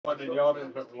One in the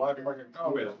audience that would like to make a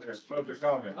comment, there's public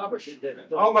comment. I'll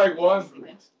make one.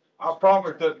 I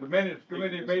promise that the minutes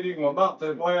committee meeting will not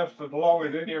last as long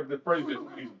as any of the previous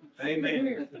meetings.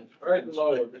 Amen. Praise the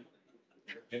Lord.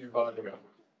 Anybody got?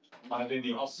 Find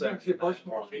any? I'll second.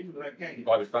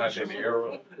 Anybody find any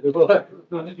error?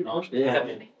 Yeah.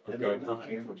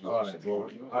 Okay. All right, well,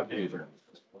 I did.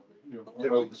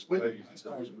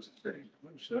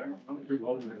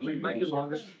 Make it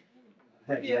longer.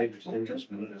 Six.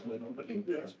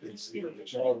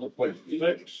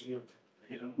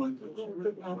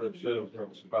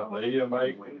 About the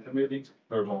EMA committee,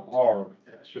 there's an R,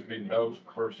 should be no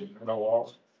versus no R.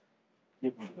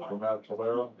 From out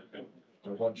Solera,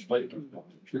 there's one statement.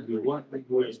 Should be what?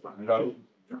 No.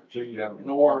 So you have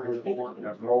no R report, you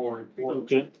have no R report.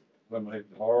 Okay. Eliminate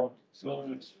the R.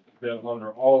 Then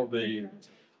under all the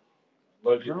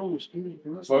budget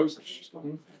votes,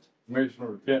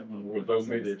 Commissioner Kenton was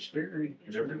omitted. And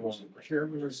everyone.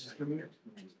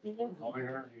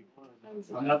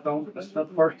 That's not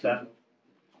the first time.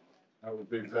 That would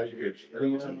be Vegas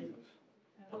 10,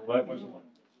 11,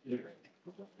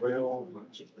 12.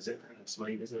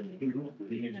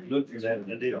 Look at that,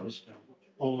 it is.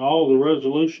 On all the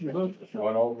resolutions,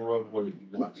 On all the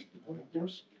resolutions.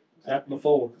 happened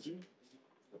before.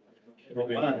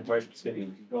 We have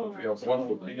one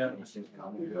with 10,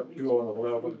 we have 2 on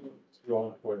 11, 2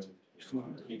 on 12.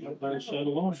 Everybody said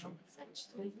along.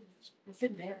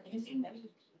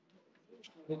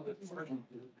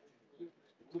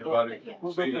 Anybody? I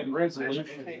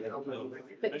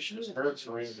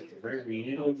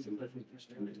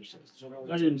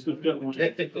didn't put that one.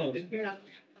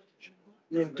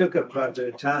 It took up quite a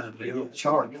bit of time, the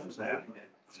chart was out.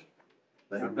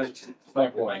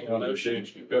 Like what,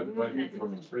 negotiations, you got maybe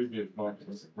from the previous month,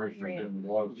 Commissioner Kenton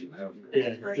was.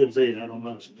 Yeah, should be, I don't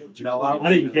know. No, I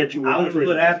didn't catch you. I was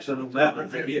put absent on that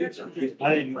one. I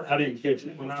didn't catch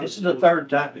it when I This was. is the third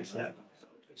time it's happened.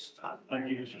 I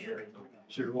used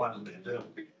Sure, why did it do?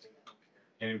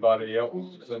 Anybody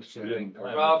else, since you didn't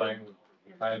have anything,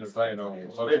 I entertain a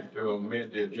motion to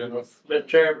amend the agenda. Mr.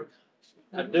 Chairman,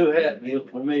 I do have the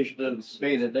information of the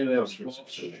speed that they have some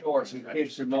shorts and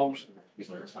kitchen moments.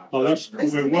 Oh, that's,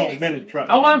 we're one minute trying.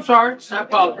 Oh, I'm sorry, I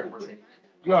apologize.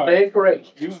 Stay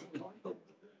correct.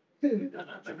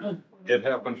 It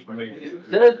happens to me.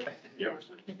 Did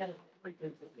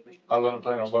I'll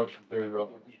entertain a motion to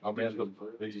amend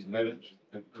these minutes.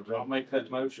 I'll make that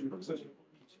motion.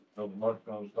 No motion,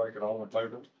 I'll take it all in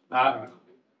favor. Aye.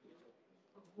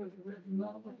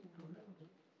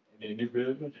 Any new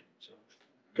business?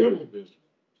 Good business.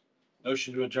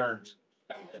 Motion to adjourn.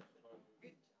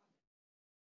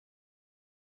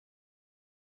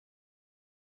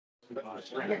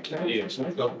 Yes.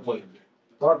 I'd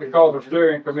like to call the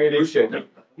steering committee.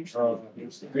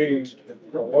 Meeting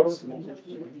to order.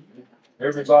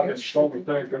 Everybody that's on the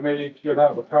steering committee should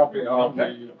have a copy of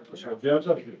the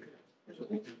agenda.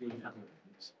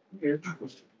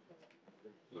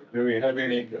 Do we have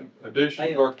any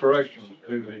additions or corrections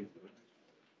to the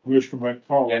Commissioner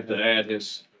McFarland. have to add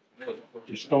his.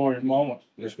 Historian moment.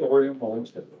 historian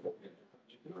moment?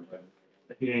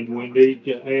 And we need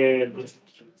to add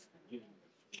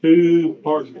 2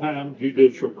 part-time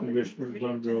judicial commissioners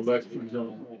under election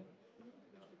zone.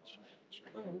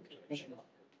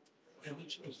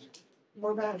 What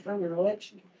about from your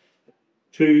election?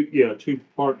 2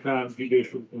 part-time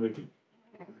judicial commissioners.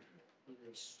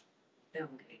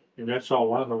 And that's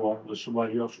all I know of, unless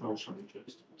somebody else knows something.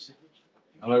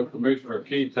 I know Commissioner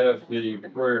Keith has the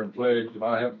prayer and pledge, and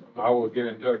I will get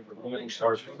in touch with him,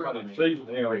 or see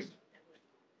him.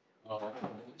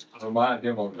 Remind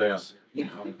him of that.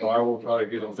 So I will try to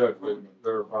get in touch with him, and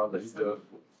verify that he does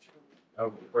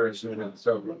have the prayer and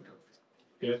so.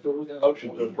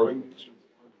 Motion to approve.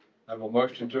 Have a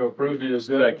motion to approve the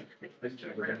executive.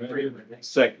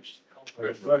 Second.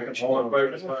 All in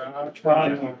favor, say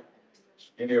aye.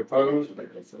 Any opposed?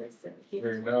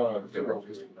 Hearing none.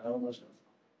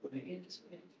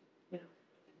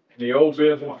 The old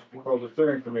business for the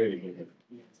steering committee.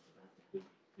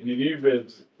 Any new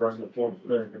business from the former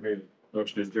steering committee?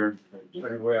 Motion to adjourn. We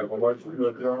have a motion to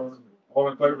adjourn. All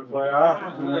in favor, say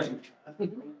aye.